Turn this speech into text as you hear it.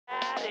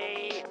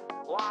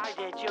Why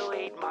did you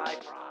eat my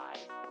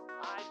fries?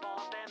 I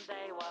bought them,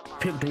 they were mine.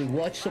 Pimp, can we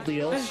watch something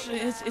else?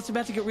 It's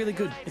about to get really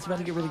good. It's about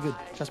to get really good.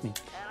 Trust me.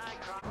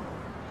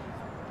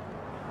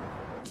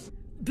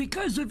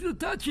 Because if you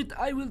touch it,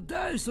 I will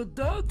die, so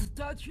don't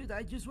touch it.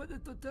 I just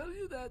wanted to tell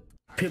you that.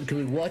 Pimp, can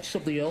we watch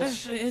something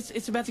else?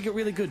 It's about to get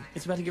really good.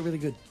 It's about to get really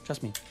good.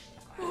 Trust me.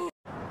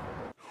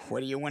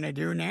 What do you want to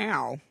do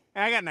now?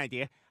 I got an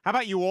idea. How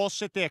about you all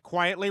sit there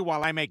quietly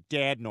while I make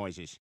dad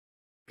noises?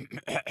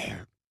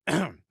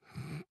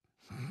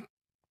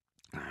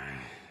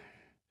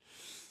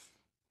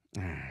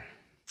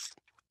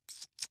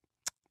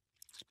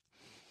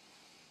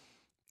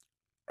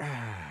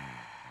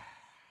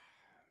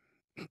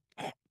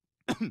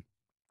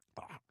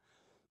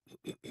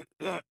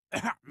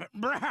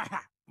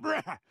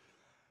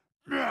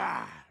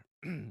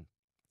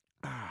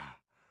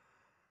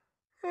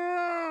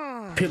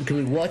 Pimp, can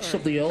we watch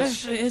something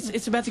else?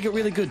 It's about to get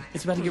really good.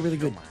 It's about to get really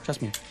good.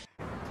 Trust me.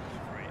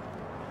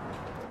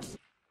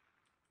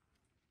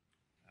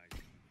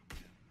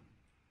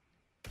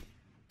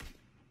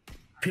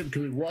 Pimp,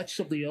 can we watch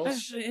something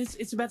else?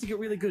 It's about to get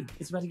really good.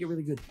 It's about to get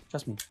really good.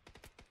 Trust me.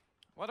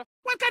 What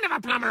kind of a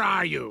plumber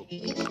are you?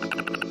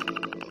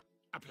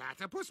 A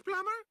platypus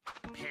plumber?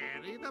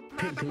 Perry the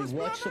Pimp, can we platypus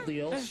watch plumber? something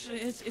else?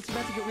 It's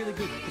about to get really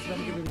good. It's about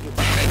to get really good.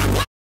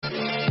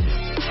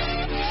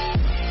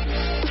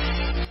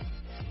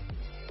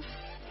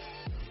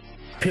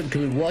 Pimp,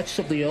 can we watch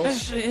something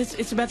else?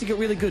 It's about to get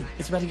really good.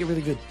 It's about to get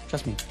really good.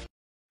 Trust me.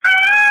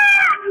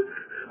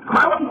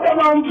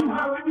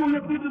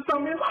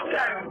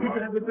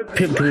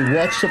 Pimp, can we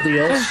watch something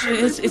else?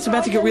 It's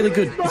about to get really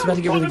good. It's about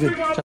to get really good.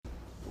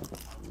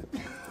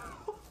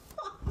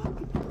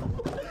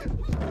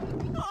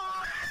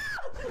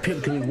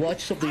 Pimp, can we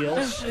watch something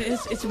else?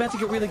 It's about to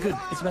get really good.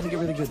 It's about to get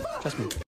really good. Trust me.